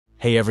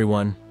Hey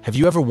everyone, have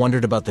you ever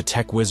wondered about the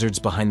tech wizards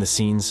behind the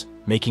scenes,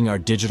 making our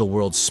digital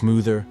world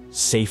smoother,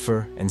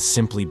 safer, and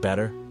simply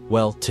better?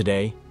 Well,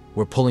 today,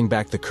 we're pulling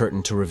back the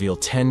curtain to reveal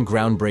 10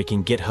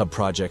 groundbreaking GitHub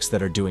projects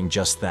that are doing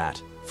just that.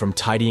 From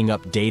tidying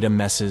up data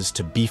messes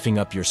to beefing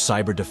up your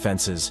cyber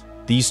defenses,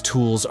 these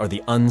tools are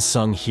the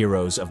unsung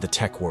heroes of the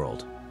tech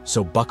world.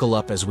 So buckle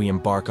up as we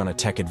embark on a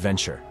tech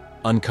adventure,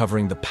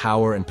 uncovering the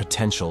power and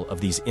potential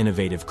of these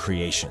innovative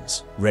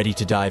creations. Ready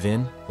to dive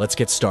in? Let's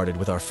get started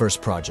with our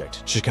first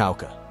project,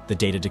 Czkawka, the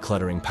data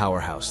decluttering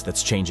powerhouse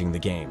that's changing the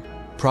game.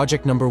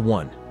 Project number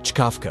 1,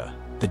 Czkawka,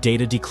 the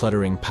data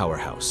decluttering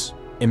powerhouse.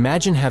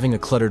 Imagine having a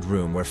cluttered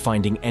room where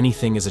finding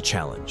anything is a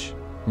challenge.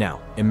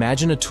 Now,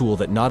 imagine a tool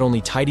that not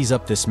only tidies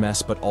up this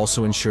mess but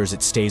also ensures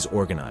it stays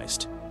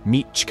organized.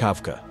 Meet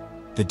Czkawka,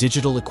 the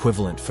digital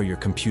equivalent for your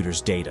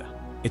computer's data.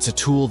 It's a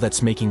tool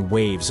that's making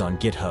waves on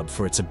GitHub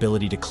for its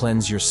ability to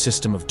cleanse your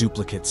system of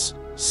duplicates,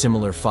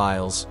 similar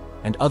files,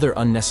 and other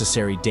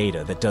unnecessary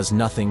data that does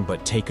nothing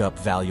but take up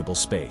valuable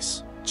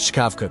space.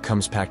 Czkawka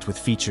comes packed with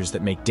features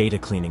that make data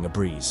cleaning a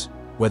breeze.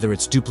 Whether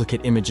it's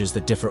duplicate images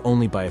that differ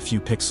only by a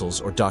few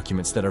pixels or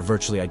documents that are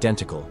virtually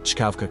identical,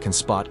 Czkawka can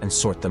spot and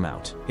sort them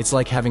out. It's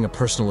like having a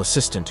personal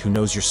assistant who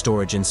knows your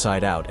storage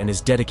inside out and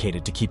is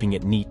dedicated to keeping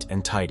it neat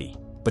and tidy.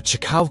 But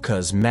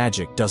Czkawka's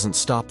magic doesn't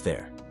stop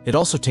there. It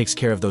also takes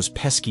care of those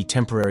pesky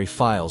temporary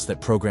files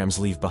that programs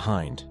leave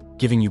behind,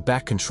 giving you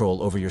back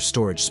control over your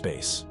storage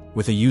space.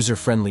 With a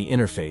user-friendly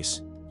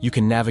interface, you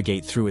can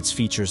navigate through its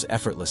features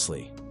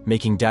effortlessly,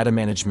 making data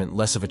management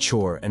less of a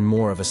chore and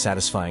more of a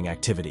satisfying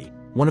activity.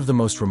 One of the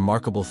most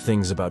remarkable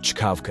things about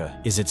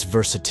Czkawka is its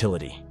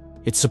versatility.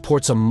 It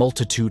supports a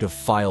multitude of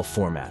file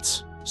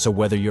formats, so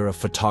whether you're a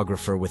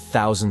photographer with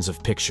thousands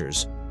of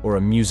pictures or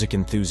a music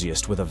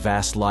enthusiast with a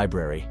vast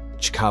library,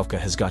 Czkawka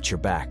has got your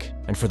back.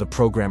 And for the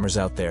programmers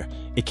out there,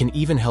 it can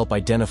even help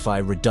identify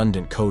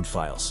redundant code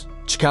files.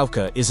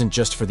 Czkawka isn't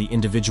just for the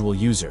individual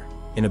user.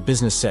 In a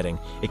business setting,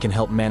 it can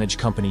help manage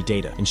company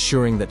data,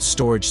 ensuring that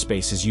storage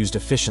space is used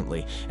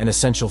efficiently and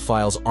essential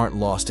files aren't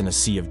lost in a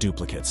sea of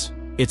duplicates.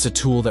 It's a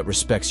tool that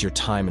respects your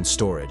time and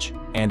storage,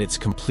 and it's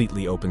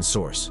completely open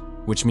source,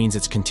 which means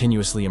it's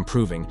continuously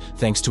improving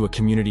thanks to a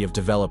community of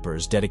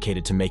developers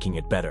dedicated to making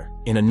it better.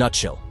 In a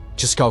nutshell,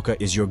 Czkawka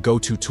is your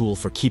go-to tool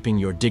for keeping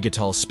your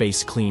digital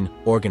space clean,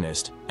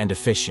 organized, and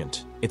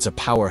efficient. It's a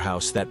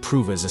powerhouse that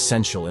proves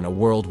essential in a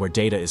world where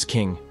data is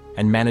king,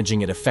 and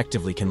managing it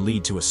effectively can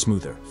lead to a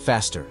smoother,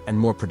 faster, and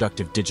more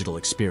productive digital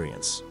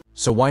experience.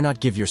 So why not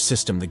give your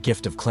system the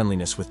gift of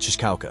cleanliness with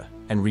Czkawka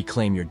and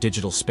reclaim your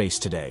digital space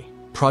today?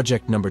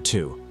 Project number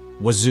 2,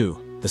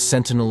 Wazuh, the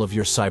sentinel of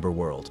your cyber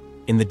world.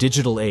 In the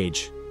digital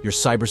age, your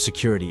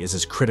cybersecurity is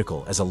as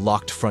critical as a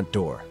locked front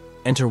door.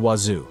 Enter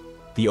Wazuh,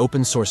 the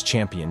open source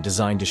champion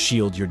designed to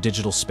shield your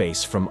digital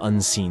space from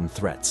unseen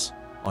threats.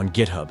 On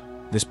GitHub,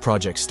 this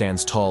project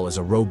stands tall as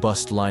a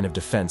robust line of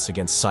defense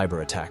against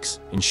cyber attacks,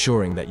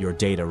 ensuring that your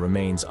data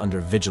remains under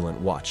vigilant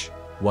watch.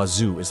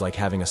 Wazuh is like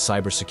having a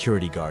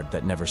cybersecurity guard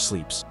that never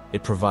sleeps.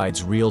 It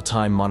provides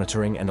real-time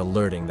monitoring and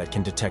alerting that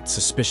can detect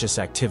suspicious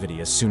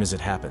activity as soon as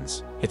it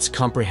happens. It's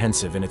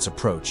comprehensive in its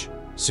approach,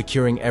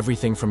 securing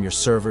everything from your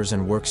servers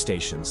and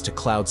workstations to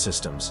cloud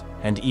systems,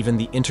 and even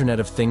the Internet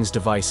of Things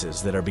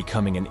devices that are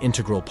becoming an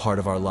integral part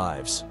of our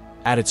lives.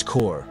 At its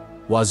core,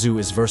 Wazuh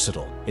is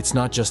versatile. It's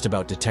not just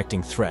about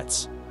detecting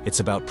threats, it's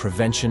about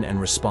prevention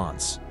and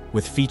response.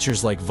 With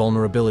features like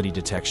vulnerability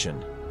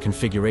detection,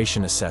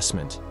 configuration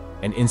assessment,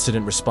 and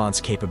incident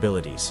response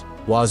capabilities,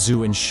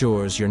 Wazuh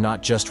ensures you're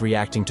not just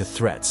reacting to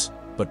threats,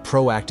 but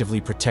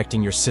proactively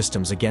protecting your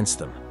systems against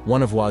them.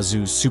 One of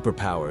Wazuh's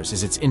superpowers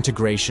is its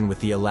integration with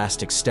the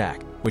Elastic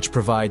Stack, which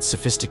provides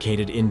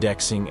sophisticated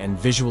indexing and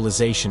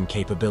visualization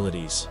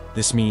capabilities.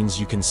 This means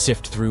you can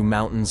sift through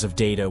mountains of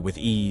data with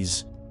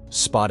ease,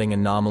 spotting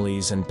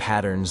anomalies and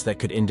patterns that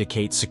could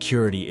indicate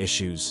security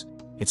issues.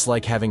 It's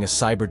like having a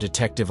cyber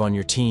detective on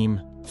your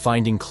team,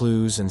 finding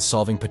clues and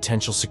solving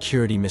potential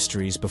security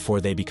mysteries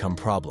before they become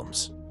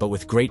problems. But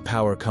with great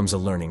power comes a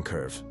learning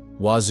curve.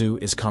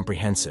 Wazuh is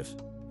comprehensive,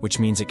 which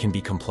means it can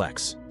be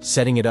complex.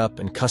 Setting it up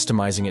and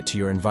customizing it to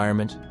your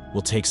environment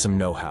will take some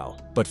know-how.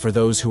 But for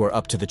those who are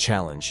up to the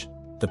challenge,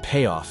 the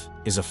payoff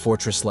is a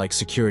fortress-like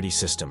security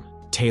system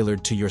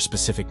tailored to your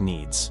specific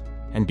needs.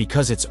 And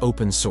because it's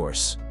open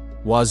source,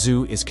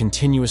 Wazuh is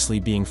continuously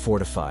being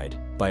fortified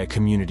by a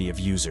community of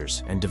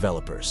users and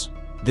developers.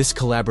 This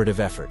collaborative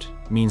effort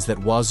means that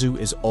Wazuh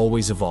is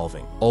always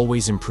evolving,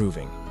 always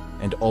improving,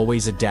 and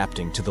always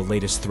adapting to the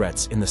latest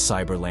threats in the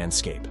cyber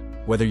landscape.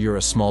 Whether you're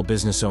a small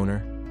business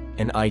owner,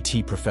 an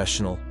IT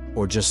professional,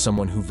 or just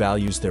someone who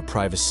values their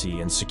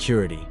privacy and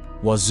security,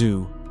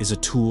 Wazuh is a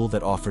tool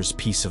that offers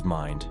peace of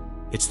mind.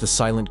 It's the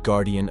silent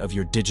guardian of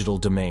your digital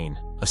domain,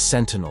 a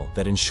sentinel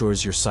that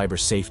ensures your cyber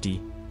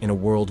safety in a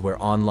world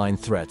where online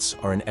threats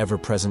are an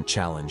ever-present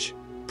challenge.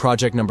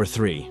 Project number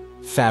 3,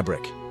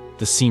 Fabric,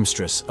 the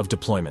seamstress of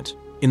deployment.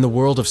 In the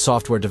world of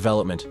software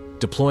development,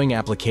 deploying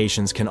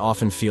applications can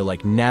often feel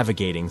like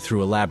navigating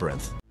through a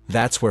labyrinth.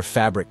 That's where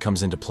Fabric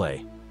comes into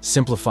play,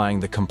 simplifying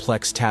the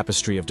complex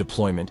tapestry of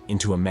deployment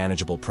into a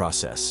manageable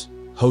process.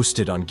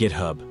 Hosted on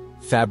GitHub,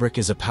 Fabric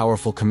is a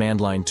powerful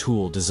command line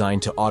tool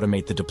designed to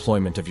automate the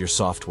deployment of your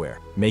software,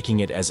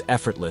 making it as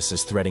effortless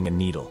as threading a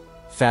needle.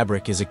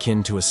 Fabric is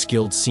akin to a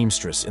skilled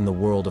seamstress in the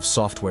world of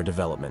software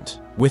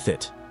development. With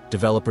it,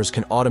 developers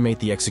can automate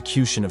the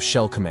execution of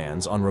shell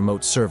commands on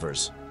remote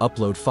servers,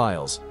 upload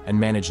files, and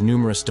manage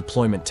numerous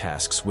deployment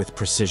tasks with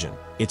precision.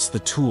 It's the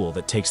tool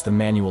that takes the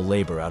manual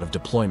labor out of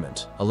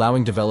deployment,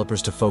 allowing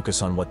developers to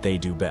focus on what they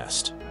do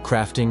best: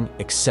 crafting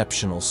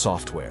exceptional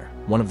software.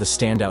 One of the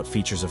standout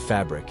features of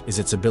Fabric is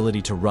its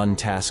ability to run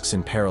tasks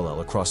in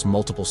parallel across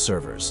multiple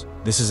servers.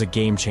 This is a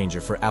game changer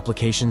for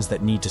applications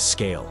that need to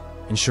scale,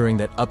 ensuring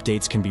that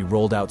updates can be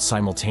rolled out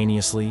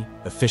simultaneously,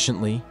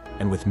 efficiently,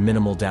 and with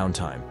minimal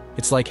downtime.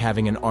 It's like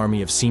having an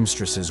army of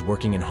seamstresses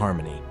working in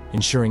harmony,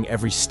 ensuring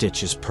every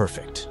stitch is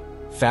perfect.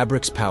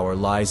 Fabric's power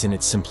lies in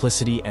its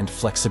simplicity and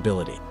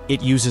flexibility.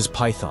 It uses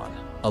Python,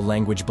 a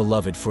language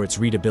beloved for its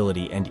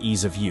readability and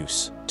ease of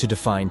use, to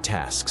define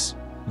tasks.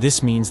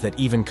 This means that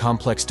even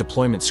complex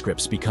deployment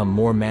scripts become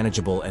more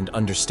manageable and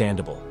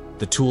understandable.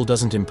 The tool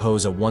doesn't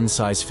impose a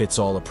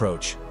one-size-fits-all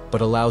approach,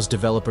 but allows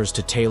developers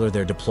to tailor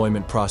their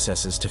deployment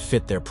processes to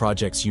fit their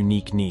project's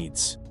unique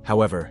needs.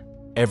 However,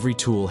 every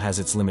tool has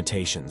its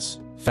limitations.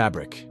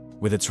 Fabric,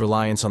 with its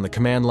reliance on the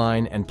command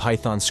line and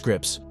Python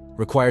scripts,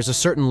 requires a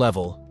certain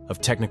level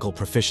of technical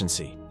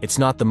proficiency. It's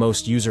not the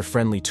most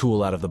user-friendly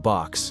tool out of the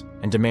box,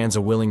 and demands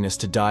a willingness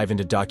to dive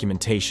into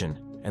documentation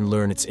and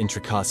learn its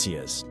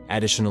intricacies.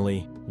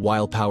 Additionally,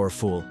 while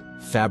powerful,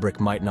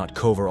 Fabric might not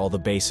cover all the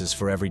bases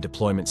for every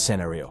deployment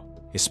scenario,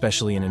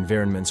 especially in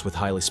environments with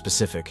highly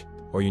specific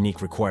or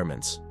unique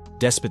requirements.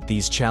 Despite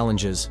these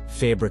challenges,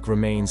 Fabric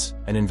remains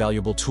an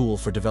invaluable tool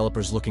for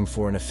developers looking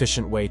for an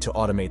efficient way to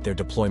automate their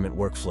deployment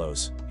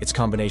workflows. Its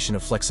combination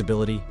of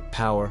flexibility,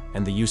 power,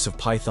 and the use of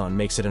Python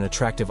makes it an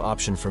attractive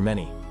option for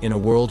many. In a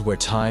world where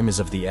time is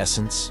of the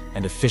essence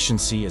and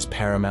efficiency is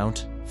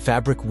paramount,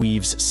 Fabric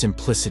weaves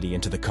simplicity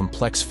into the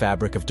complex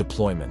fabric of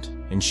deployment,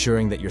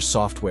 ensuring that your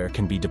software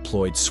can be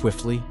deployed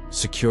swiftly,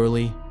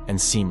 securely, and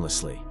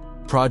seamlessly.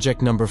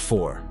 Project number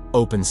 4,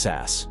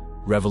 OpenSaaS.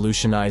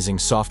 Revolutionizing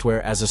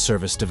software as a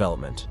service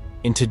development.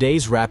 In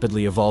today's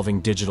rapidly evolving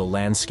digital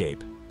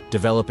landscape,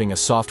 developing a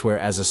software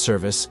as a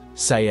service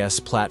 (SaaS)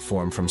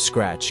 platform from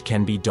scratch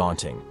can be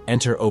daunting.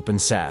 Enter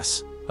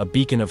OpenSaaS, a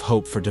beacon of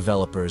hope for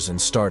developers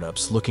and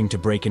startups looking to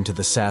break into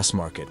the SaaS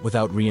market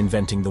without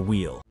reinventing the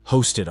wheel.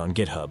 Hosted on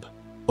GitHub,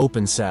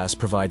 OpenSaaS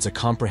provides a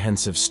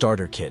comprehensive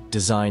starter kit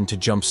designed to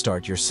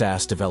jumpstart your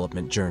SaaS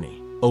development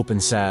journey.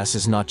 OpenSaaS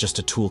is not just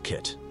a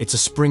toolkit, it's a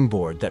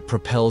springboard that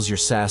propels your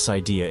SaaS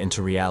idea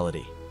into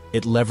reality.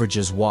 It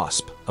leverages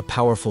WASP, a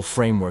powerful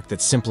framework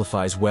that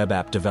simplifies web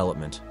app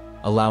development,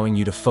 allowing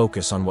you to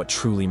focus on what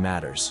truly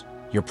matters: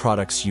 your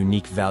product's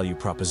unique value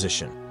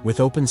proposition. With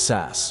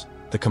OpenSaaS,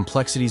 the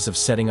complexities of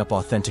setting up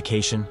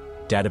authentication,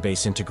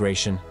 database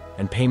integration,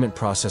 and payment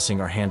processing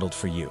are handled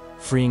for you,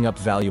 freeing up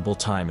valuable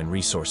time and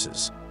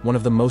resources. One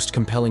of the most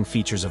compelling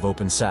features of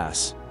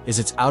OpenSaaS is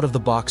its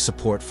out-of-the-box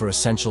support for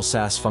essential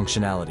SaaS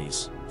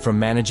functionalities. From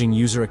managing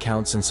user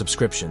accounts and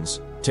subscriptions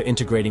to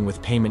integrating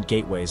with payment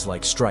gateways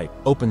like Stripe,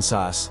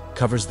 OpenSaaS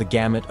covers the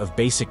gamut of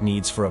basic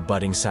needs for a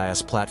budding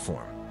SaaS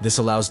platform. This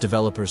allows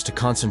developers to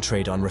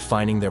concentrate on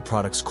refining their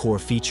product's core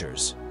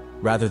features,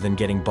 rather than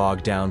getting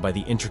bogged down by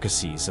the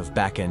intricacies of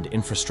back-end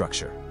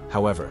infrastructure.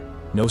 However,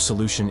 no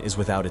solution is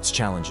without its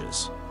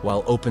challenges.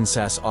 While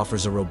OpenSaaS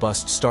offers a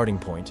robust starting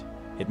point,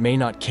 it may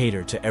not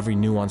cater to every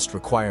nuanced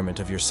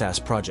requirement of your SaaS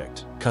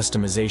project.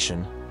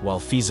 Customization, while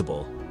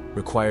feasible,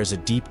 requires a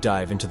deep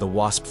dive into the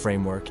WASP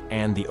framework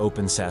and the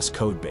OpenSaaS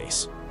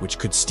codebase, which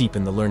could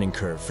steepen the learning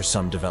curve for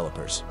some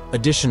developers.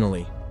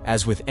 Additionally,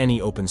 as with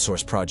any open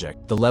source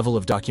project, the level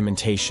of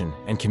documentation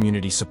and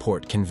community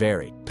support can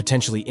vary,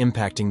 potentially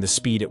impacting the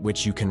speed at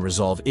which you can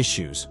resolve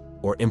issues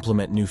or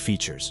implement new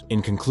features.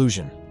 In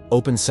conclusion,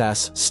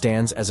 OpenSaaS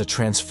stands as a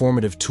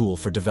transformative tool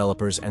for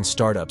developers and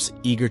startups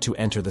eager to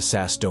enter the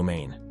SaaS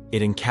domain.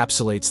 It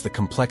encapsulates the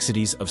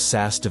complexities of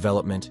SaaS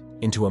development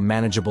into a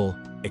manageable,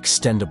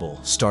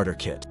 extendable starter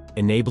kit,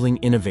 enabling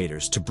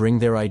innovators to bring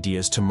their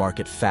ideas to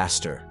market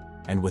faster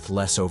and with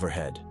less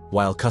overhead.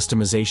 While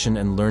customization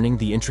and learning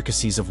the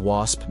intricacies of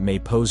WASP may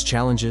pose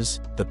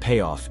challenges, the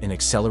payoff in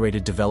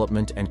accelerated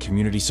development and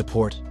community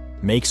support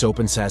makes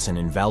OpenSaaS an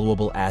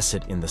invaluable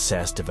asset in the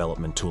SaaS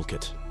development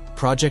toolkit.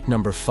 Project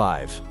number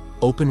 5,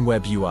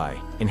 WebUI,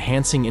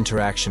 enhancing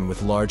interaction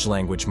with large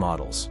language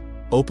models.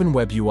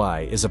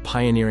 WebUI is a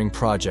pioneering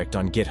project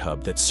on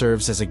GitHub that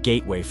serves as a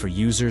gateway for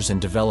users and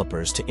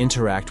developers to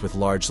interact with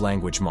large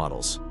language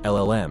models,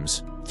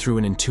 LLMs, through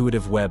an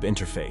intuitive web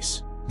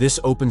interface. This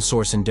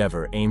open-source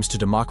endeavor aims to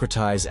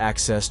democratize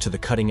access to the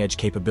cutting-edge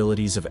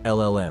capabilities of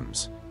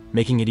LLMs,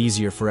 making it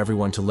easier for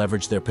everyone to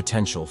leverage their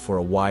potential for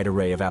a wide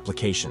array of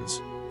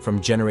applications, from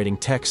generating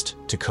text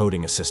to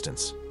coding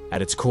assistance.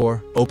 At its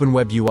core,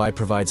 WebUI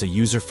provides a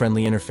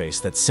user-friendly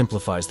interface that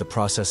simplifies the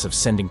process of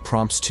sending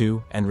prompts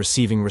to and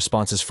receiving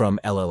responses from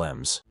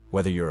LLMs.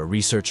 Whether you're a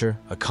researcher,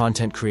 a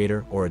content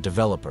creator, or a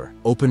developer,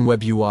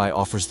 OpenWebUI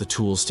offers the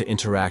tools to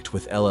interact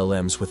with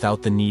LLMs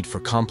without the need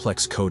for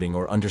complex coding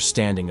or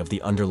understanding of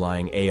the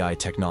underlying AI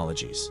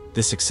technologies.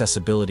 This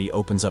accessibility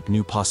opens up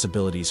new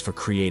possibilities for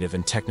creative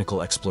and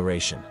technical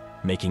exploration,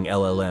 making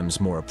LLMs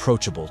more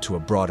approachable to a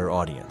broader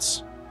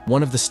audience.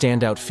 One of the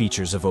standout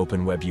features of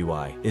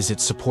OpenWebUI is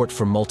its support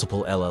for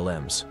multiple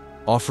LLMs,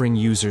 offering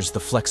users the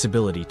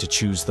flexibility to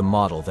choose the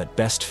model that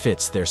best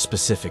fits their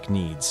specific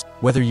needs.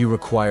 Whether you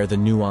require the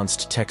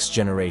nuanced text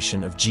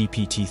generation of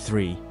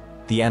GPT-3,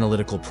 the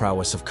analytical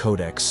prowess of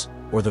Codex,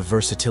 or the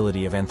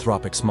versatility of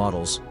Anthropic's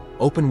models,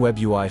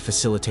 OpenWebUI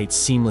facilitates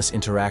seamless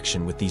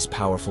interaction with these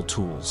powerful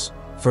tools.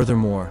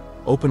 Furthermore,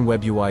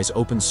 OpenWebUI's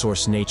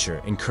open-source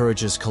nature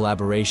encourages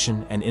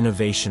collaboration and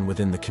innovation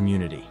within the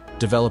community.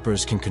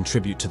 Developers can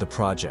contribute to the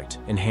project,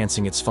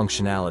 enhancing its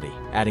functionality,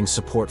 adding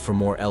support for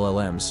more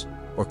LLMs,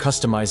 or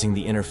customizing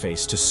the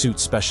interface to suit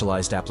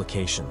specialized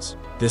applications.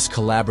 This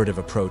collaborative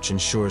approach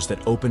ensures that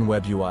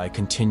OpenWebUI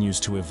continues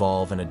to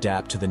evolve and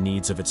adapt to the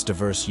needs of its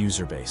diverse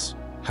user base.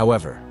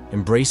 However,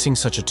 embracing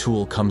such a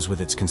tool comes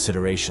with its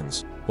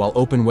considerations. While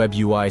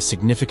OpenWebUI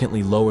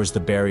significantly lowers the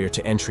barrier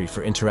to entry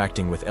for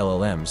interacting with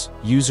LLMs,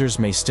 users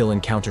may still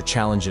encounter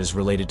challenges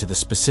related to the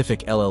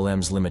specific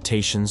LLM's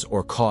limitations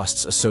or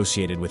costs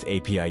associated with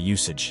API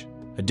usage.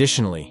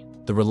 Additionally,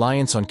 the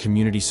reliance on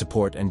community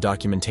support and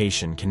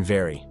documentation can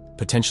vary,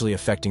 potentially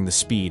affecting the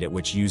speed at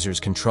which users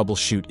can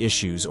troubleshoot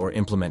issues or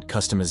implement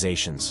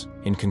customizations.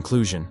 In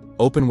conclusion,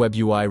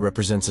 OpenWebUI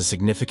represents a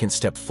significant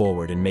step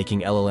forward in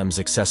making LLMs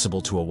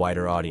accessible to a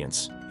wider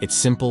audience. Its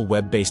simple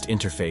web-based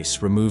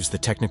interface removes the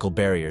technical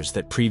barriers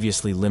that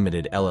previously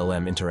limited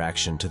LLM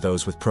interaction to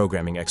those with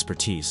programming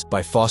expertise.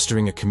 By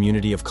fostering a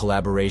community of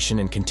collaboration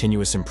and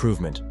continuous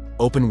improvement,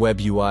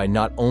 OpenWebUI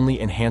not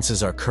only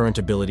enhances our current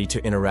ability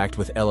to interact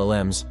with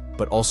LLMs,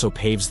 but also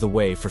paves the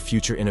way for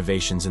future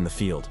innovations in the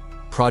field.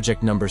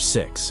 Project number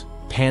 6,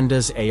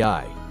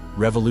 PandasAI,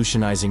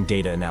 Revolutionizing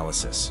Data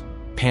Analysis.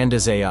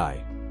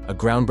 PandasAI, a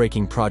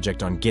groundbreaking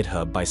project on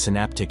GitHub by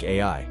Synaptic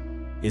AI,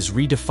 is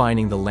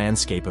redefining the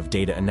landscape of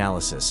data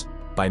analysis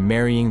by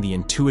marrying the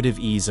intuitive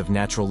ease of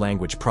natural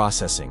language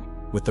processing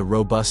with the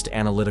robust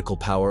analytical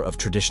power of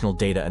traditional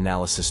data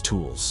analysis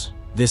tools.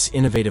 This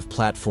innovative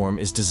platform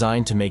is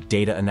designed to make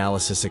data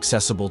analysis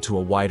accessible to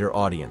a wider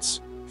audience,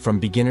 from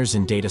beginners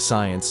in data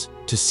science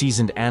to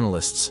seasoned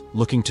analysts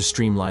looking to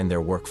streamline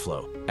their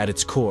workflow. At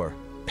its core,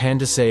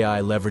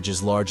 PandasAI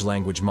leverages large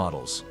language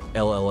models,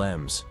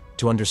 LLMs,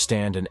 to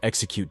understand and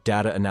execute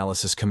data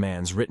analysis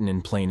commands written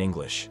in plain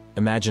English.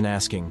 Imagine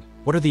asking,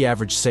 "What are the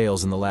average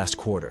sales in the last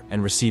quarter?"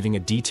 and receiving a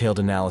detailed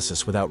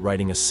analysis without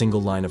writing a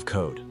single line of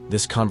code.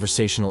 This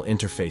conversational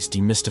interface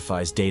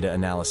demystifies data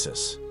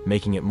analysis,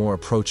 making it more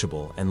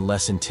approachable and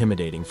less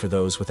intimidating for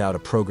those without a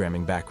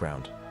programming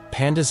background.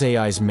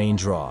 PandasAI's main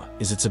draw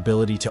is its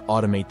ability to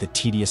automate the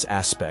tedious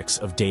aspects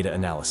of data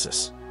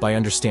analysis. By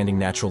understanding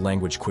natural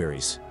language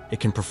queries, it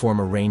can perform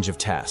a range of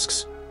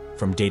tasks,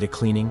 from data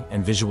cleaning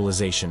and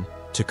visualization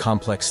to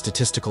complex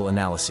statistical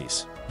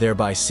analyses,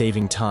 thereby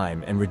saving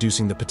time and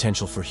reducing the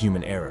potential for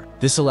human error.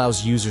 This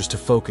allows users to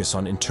focus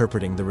on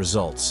interpreting the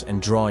results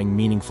and drawing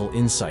meaningful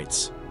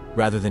insights,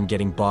 rather than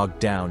getting bogged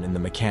down in the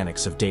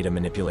mechanics of data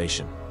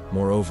manipulation.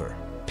 Moreover,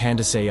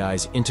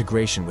 PandasAI's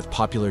integration with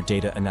popular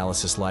data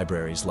analysis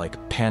libraries like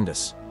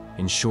Pandas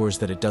ensures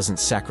that it doesn't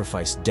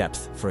sacrifice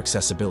depth for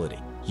accessibility.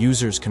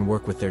 Users can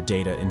work with their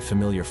data in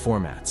familiar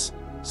formats,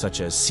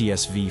 such as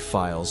CSV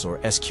files or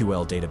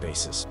SQL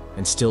databases,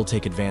 and still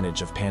take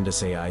advantage of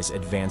PandasAI's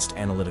advanced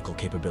analytical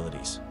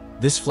capabilities.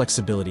 This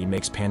flexibility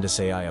makes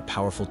PandasAI a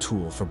powerful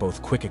tool for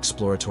both quick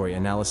exploratory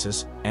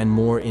analysis and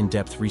more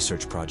in-depth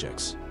research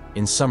projects.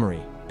 In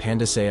summary,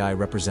 PandasAI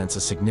represents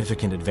a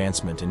significant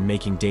advancement in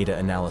making data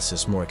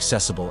analysis more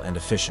accessible and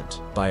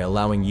efficient. By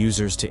allowing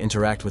users to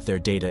interact with their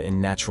data in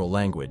natural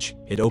language,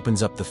 it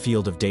opens up the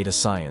field of data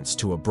science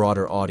to a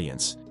broader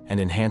audience and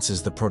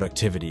enhances the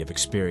productivity of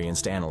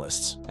experienced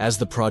analysts. As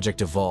the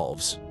project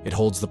evolves, it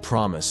holds the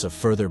promise of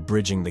further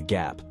bridging the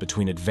gap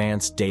between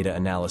advanced data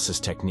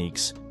analysis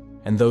techniques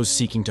and those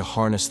seeking to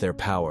harness their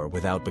power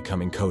without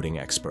becoming coding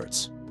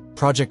experts.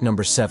 Project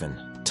number 7,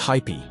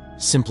 Taipy,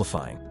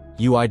 Simplifying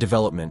UI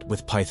Development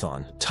with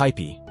Python.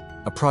 Taipy,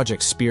 a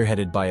project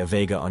spearheaded by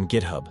Avega on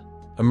GitHub,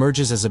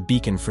 emerges as a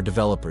beacon for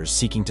developers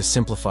seeking to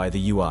simplify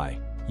the UI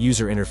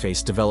user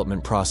interface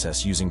development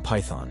process using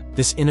Python.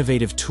 This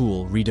innovative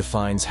tool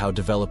redefines how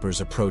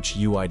developers approach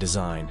UI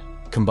design,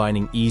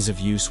 combining ease of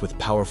use with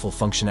powerful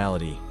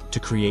functionality to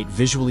create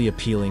visually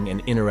appealing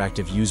and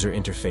interactive user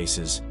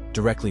interfaces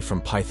directly from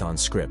Python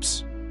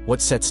scripts.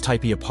 What sets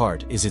Taipy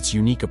apart is its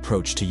unique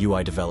approach to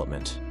UI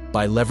development.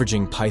 By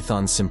leveraging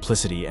Python's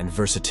simplicity and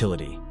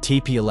versatility,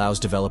 Taipy allows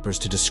developers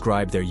to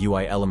describe their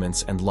UI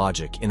elements and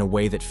logic in a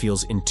way that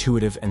feels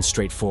intuitive and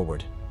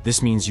straightforward.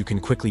 This means you can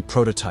quickly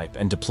prototype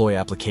and deploy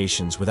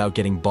applications without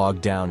getting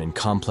bogged down in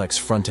complex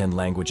front-end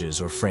languages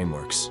or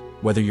frameworks.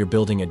 Whether you're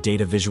building a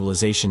data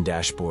visualization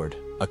dashboard,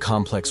 a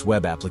complex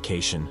web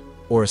application,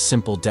 or a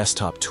simple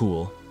desktop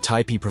tool,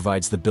 Taipy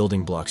provides the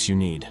building blocks you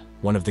need.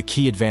 One of the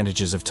key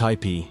advantages of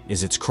Taipy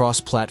is its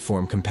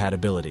cross-platform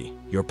compatibility.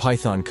 Your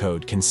Python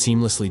code can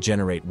seamlessly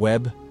generate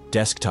web,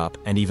 desktop,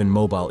 and even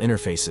mobile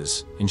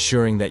interfaces,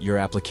 ensuring that your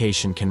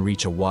application can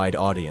reach a wide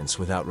audience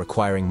without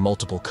requiring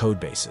multiple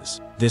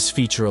codebases. This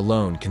feature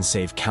alone can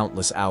save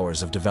countless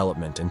hours of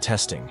development and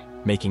testing,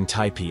 making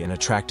Taipy an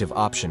attractive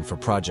option for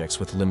projects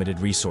with limited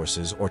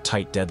resources or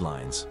tight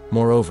deadlines.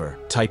 Moreover,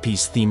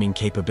 Taipy's theming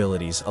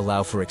capabilities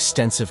allow for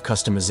extensive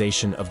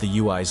customization of the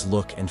UI's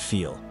look and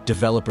feel.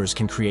 Developers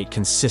can create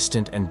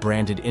consistent and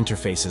branded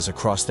interfaces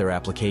across their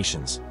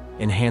applications,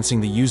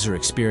 enhancing the user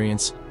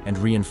experience and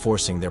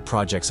reinforcing their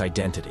project's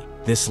identity.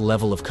 This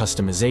level of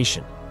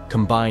customization,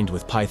 combined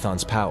with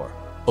Python's power,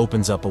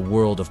 opens up a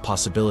world of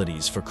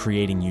possibilities for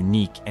creating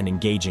unique and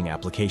engaging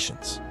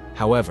applications.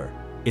 However,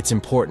 it's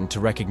important to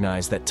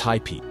recognize that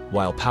Taipy,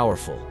 while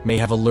powerful, may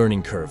have a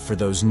learning curve for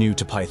those new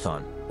to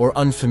Python or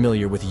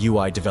unfamiliar with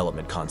UI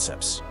development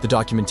concepts. The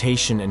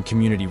documentation and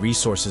community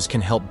resources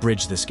can help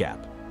bridge this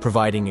gap,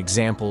 providing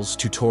examples,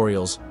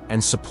 tutorials,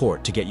 and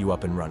support to get you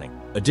up and running.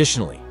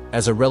 Additionally,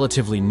 as a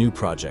relatively new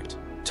project,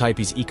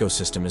 Taipy's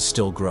ecosystem is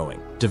still growing.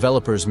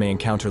 Developers may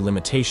encounter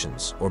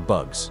limitations or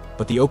bugs,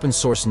 but the open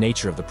source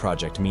nature of the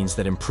project means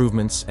that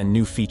improvements and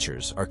new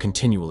features are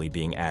continually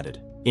being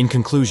added. In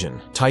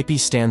conclusion, Taipy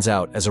stands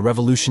out as a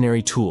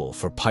revolutionary tool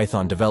for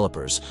Python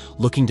developers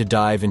looking to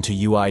dive into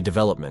UI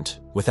development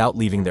without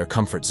leaving their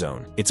comfort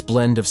zone. Its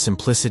blend of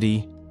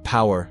simplicity,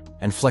 power,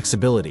 and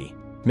flexibility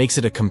makes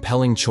it a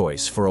compelling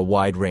choice for a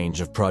wide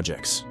range of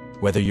projects.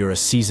 Whether you're a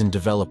seasoned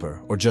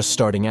developer or just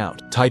starting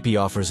out, Taipy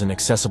offers an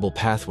accessible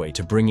pathway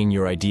to bringing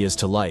your ideas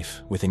to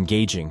life with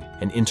engaging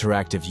and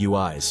interactive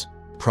UIs.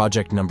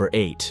 Project number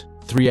 8,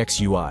 3x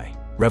UI.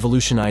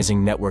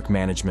 Revolutionizing network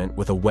management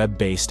with a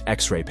web-based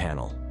X-ray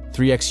panel.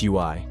 3x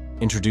UI,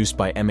 introduced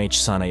by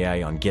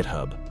MHSANAI on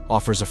GitHub,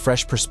 offers a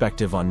fresh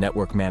perspective on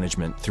network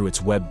management through its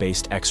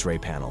web-based X-ray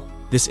panel.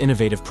 This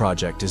innovative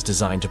project is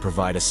designed to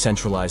provide a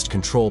centralized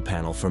control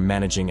panel for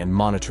managing and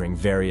monitoring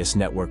various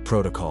network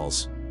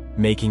protocols,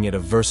 making it a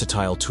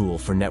versatile tool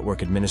for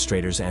network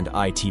administrators and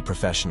IT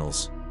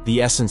professionals.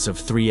 The essence of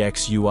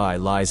 3x UI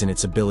lies in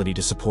its ability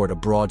to support a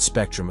broad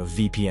spectrum of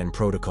VPN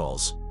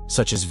protocols,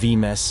 such as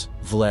VMS,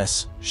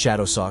 VLS,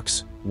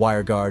 ShadowSox,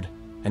 WireGuard,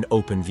 and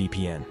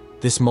OpenVPN.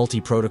 This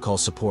multi-protocol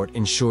support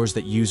ensures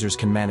that users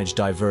can manage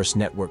diverse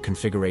network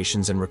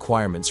configurations and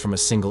requirements from a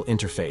single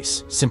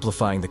interface,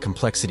 simplifying the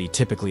complexity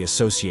typically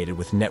associated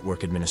with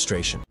network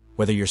administration.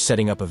 Whether you're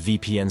setting up a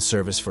VPN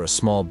service for a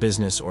small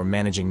business or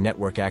managing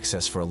network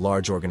access for a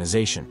large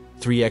organization,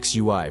 3x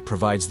UI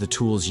provides the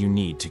tools you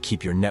need to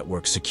keep your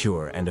network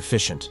secure and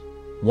efficient.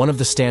 One of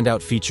the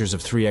standout features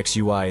of 3x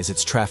UI is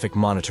its traffic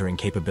monitoring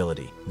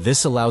capability.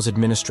 This allows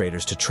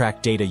administrators to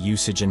track data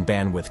usage and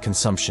bandwidth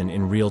consumption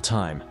in real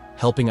time,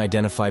 helping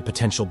identify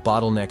potential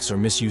bottlenecks or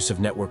misuse of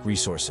network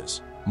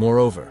resources.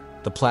 Moreover,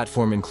 the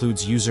platform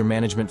includes user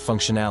management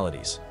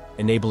functionalities,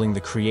 enabling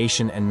the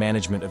creation and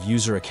management of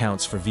user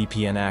accounts for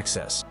VPN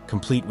access,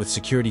 complete with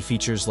security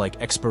features like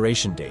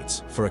expiration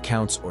dates for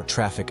accounts or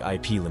traffic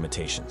IP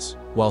limitations.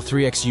 While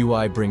 3x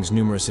UI brings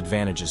numerous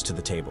advantages to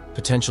the table,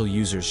 potential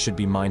users should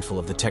be mindful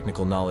of the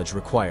technical knowledge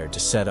required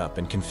to set up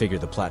and configure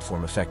the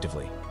platform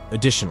effectively.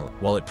 Additionally,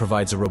 while it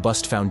provides a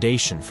robust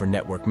foundation for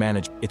network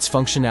management, its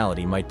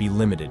functionality might be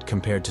limited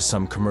compared to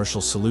some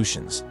commercial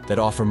solutions that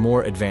offer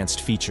more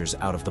advanced features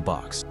out of the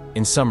box.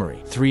 In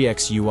summary,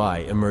 3x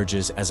UI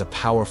emerges as a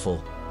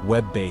powerful,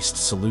 web-based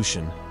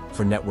solution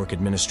for network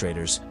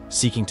administrators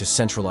seeking to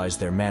centralize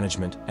their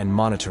management and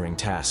monitoring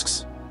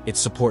tasks. Its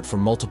support for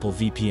multiple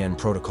VPN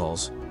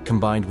protocols,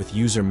 combined with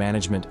user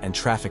management and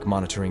traffic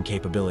monitoring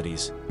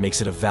capabilities,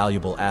 makes it a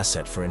valuable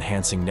asset for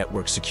enhancing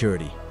network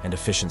security and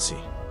efficiency.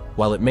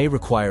 While it may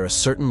require a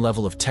certain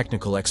level of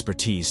technical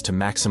expertise to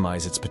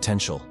maximize its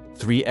potential,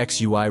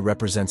 3x UI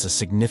represents a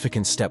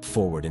significant step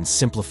forward in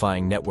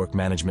simplifying network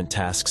management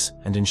tasks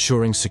and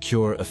ensuring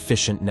secure,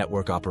 efficient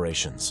network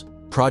operations.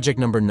 Project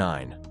number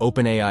 9,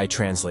 OpenAI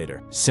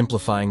Translator,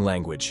 Simplifying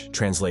Language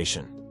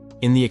Translation.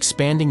 In the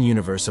expanding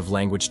universe of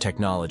language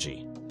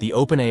technology, the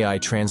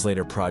OpenAI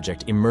Translator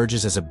project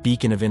emerges as a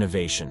beacon of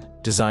innovation,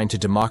 designed to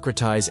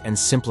democratize and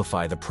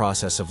simplify the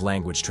process of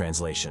language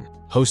translation.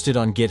 Hosted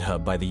on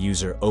GitHub by the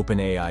user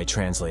OpenAI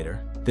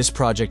Translator, this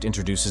project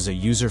introduces a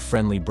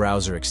user-friendly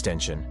browser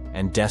extension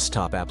and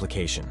desktop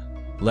application,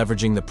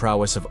 leveraging the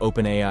prowess of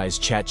OpenAI's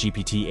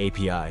ChatGPT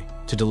API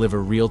to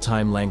deliver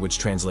real-time language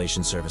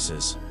translation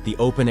services. The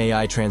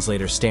OpenAI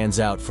Translator stands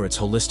out for its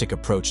holistic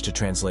approach to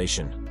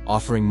translation,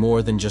 offering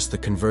more than just the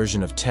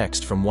conversion of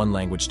text from one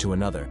language to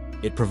another.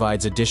 It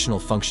provides additional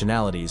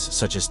functionalities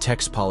such as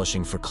text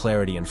polishing for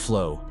clarity and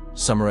flow,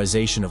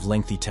 summarization of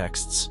lengthy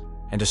texts,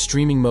 and a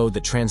streaming mode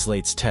that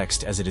translates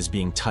text as it is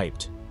being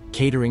typed,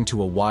 catering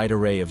to a wide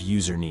array of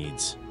user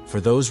needs. For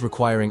those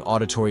requiring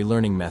auditory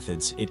learning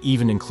methods, it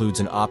even includes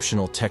an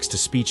optional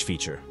text-to-speech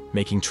feature,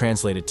 making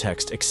translated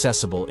text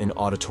accessible in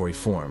auditory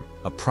form.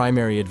 A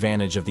primary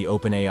advantage of the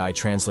OpenAI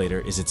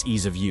Translator is its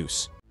ease of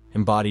use,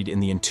 embodied in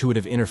the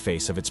intuitive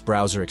interface of its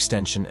browser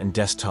extension and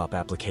desktop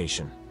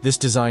application. This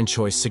design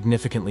choice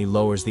significantly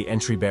lowers the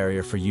entry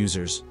barrier for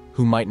users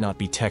who might not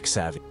be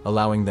tech-savvy,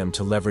 allowing them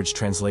to leverage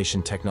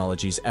translation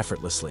technologies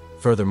effortlessly.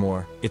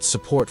 Furthermore, its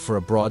support for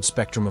a broad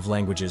spectrum of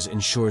languages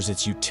ensures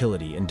its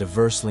utility in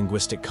diverse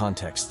linguistic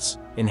contexts,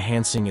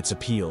 enhancing its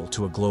appeal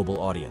to a global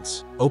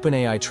audience.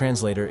 OpenAI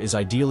Translator is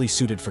ideally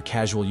suited for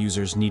casual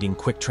users needing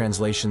quick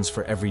translations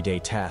for everyday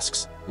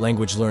tasks,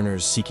 language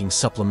learners seeking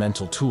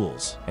supplemental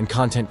tools, and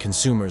content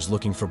consumers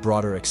looking for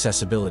broader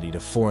accessibility to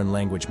foreign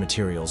language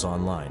materials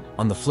online.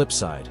 On the flip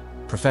side,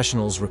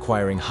 professionals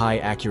requiring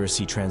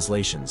high-accuracy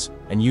translations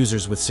and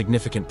users with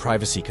significant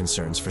privacy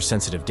concerns for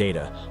sensitive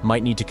data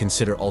might need to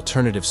consider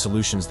alternative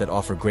solutions that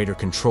offer greater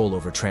control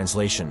over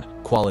translation,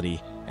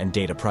 quality, and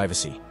data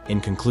privacy.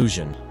 In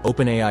conclusion,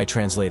 OpenAI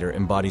Translator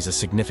embodies a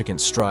significant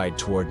stride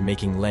toward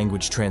making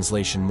language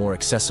translation more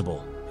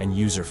accessible and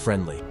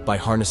user-friendly. By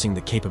harnessing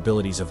the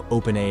capabilities of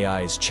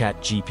OpenAI's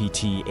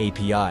ChatGPT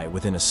API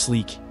within a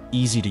sleek,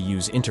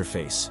 easy-to-use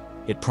interface,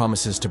 it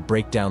promises to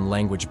break down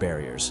language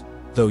barriers,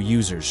 though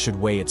users should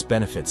weigh its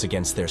benefits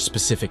against their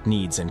specific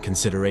needs and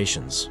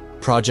considerations.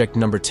 Project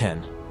number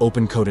 10,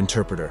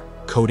 OpenCodeInterpreter,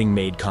 Coding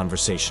Made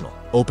Conversational.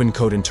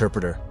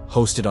 OpenCodeInterpreter,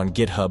 hosted on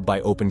GitHub by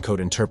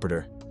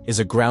OpenCodeInterpreter, is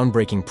a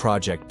groundbreaking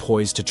project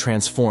poised to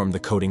transform the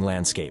coding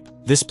landscape.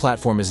 This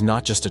platform is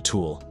not just a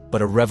tool,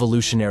 but a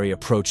revolutionary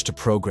approach to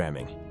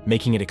programming,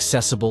 making it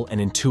accessible and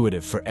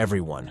intuitive for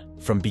everyone,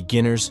 from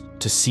beginners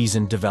to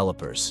seasoned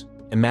developers.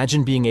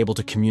 Imagine being able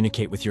to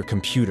communicate with your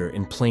computer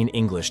in plain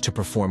English to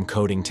perform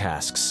coding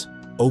tasks.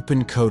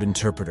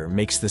 OpenCodeInterpreter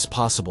makes this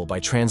possible by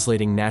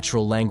translating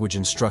natural language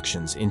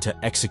instructions into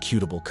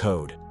executable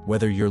code.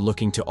 Whether you're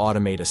looking to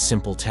automate a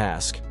simple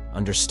task,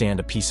 understand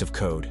a piece of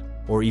code,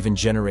 or even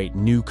generate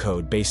new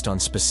code based on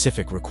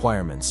specific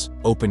requirements,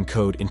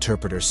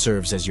 OpenCodeInterpreter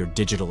serves as your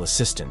digital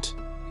assistant,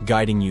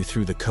 guiding you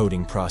through the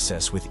coding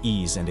process with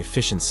ease and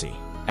efficiency.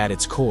 At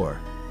its core,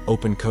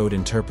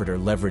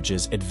 OpenCodeInterpreter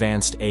leverages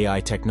advanced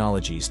AI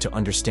technologies to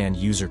understand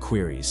user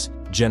queries,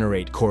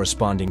 generate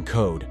corresponding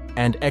code,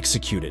 and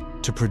execute it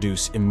to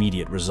produce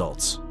immediate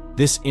results.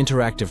 This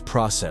interactive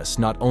process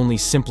not only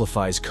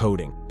simplifies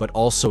coding, but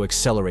also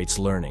accelerates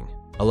learning,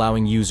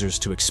 allowing users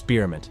to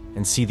experiment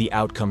and see the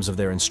outcomes of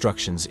their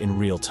instructions in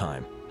real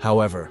time.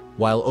 However,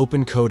 while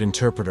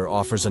OpenCodeInterpreter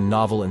offers a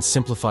novel and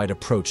simplified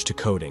approach to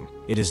coding,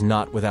 it is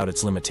not without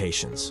its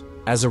limitations.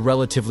 As a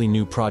relatively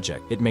new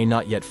project, it may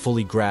not yet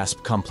fully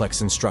grasp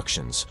complex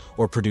instructions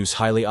or produce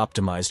highly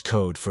optimized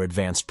code for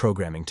advanced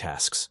programming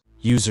tasks.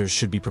 Users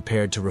should be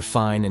prepared to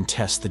refine and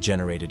test the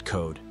generated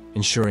code,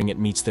 ensuring it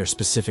meets their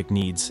specific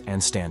needs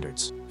and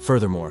standards.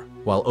 Furthermore,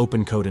 while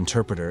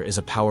OpenCodeInterpreter is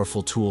a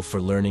powerful tool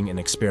for learning and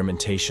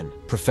experimentation,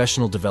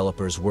 professional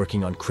developers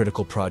working on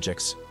critical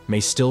projects may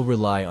still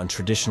rely on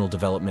traditional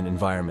development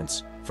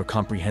environments for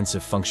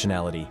comprehensive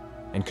functionality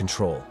and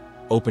control.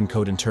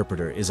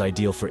 OpenCodeInterpreter is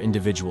ideal for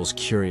individuals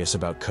curious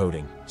about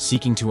coding,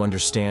 seeking to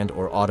understand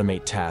or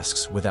automate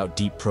tasks without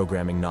deep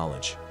programming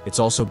knowledge. It's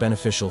also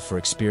beneficial for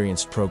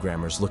experienced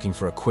programmers looking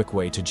for a quick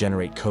way to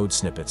generate code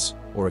snippets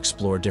or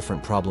explore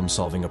different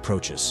problem-solving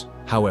approaches.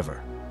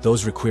 However,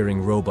 those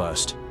requiring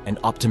robust and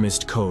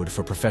optimized code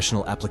for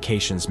professional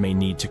applications may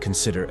need to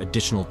consider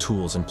additional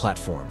tools and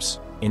platforms.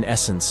 In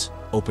essence,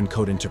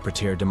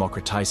 OpenCodeInterpreter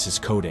democratizes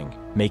coding,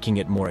 making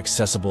it more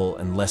accessible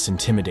and less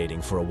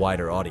intimidating for a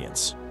wider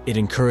audience. It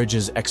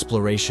encourages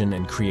exploration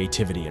and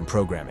creativity in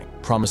programming,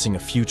 promising a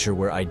future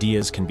where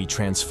ideas can be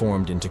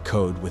transformed into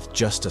code with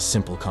just a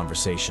simple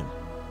conversation.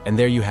 And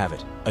there you have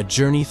it, a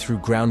journey through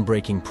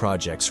groundbreaking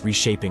projects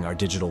reshaping our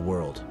digital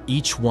world.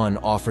 Each one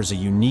offers a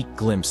unique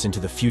glimpse into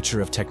the future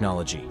of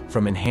technology,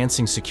 from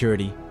enhancing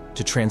security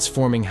to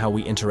transforming how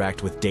we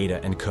interact with data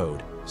and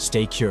code.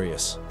 Stay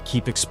curious,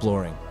 keep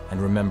exploring,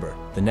 and remember,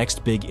 the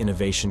next big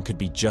innovation could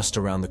be just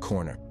around the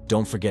corner.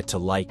 Don't forget to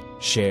like,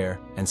 share,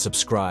 and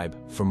subscribe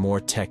for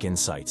more tech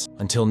insights.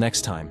 Until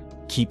next time,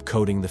 keep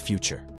coding the future.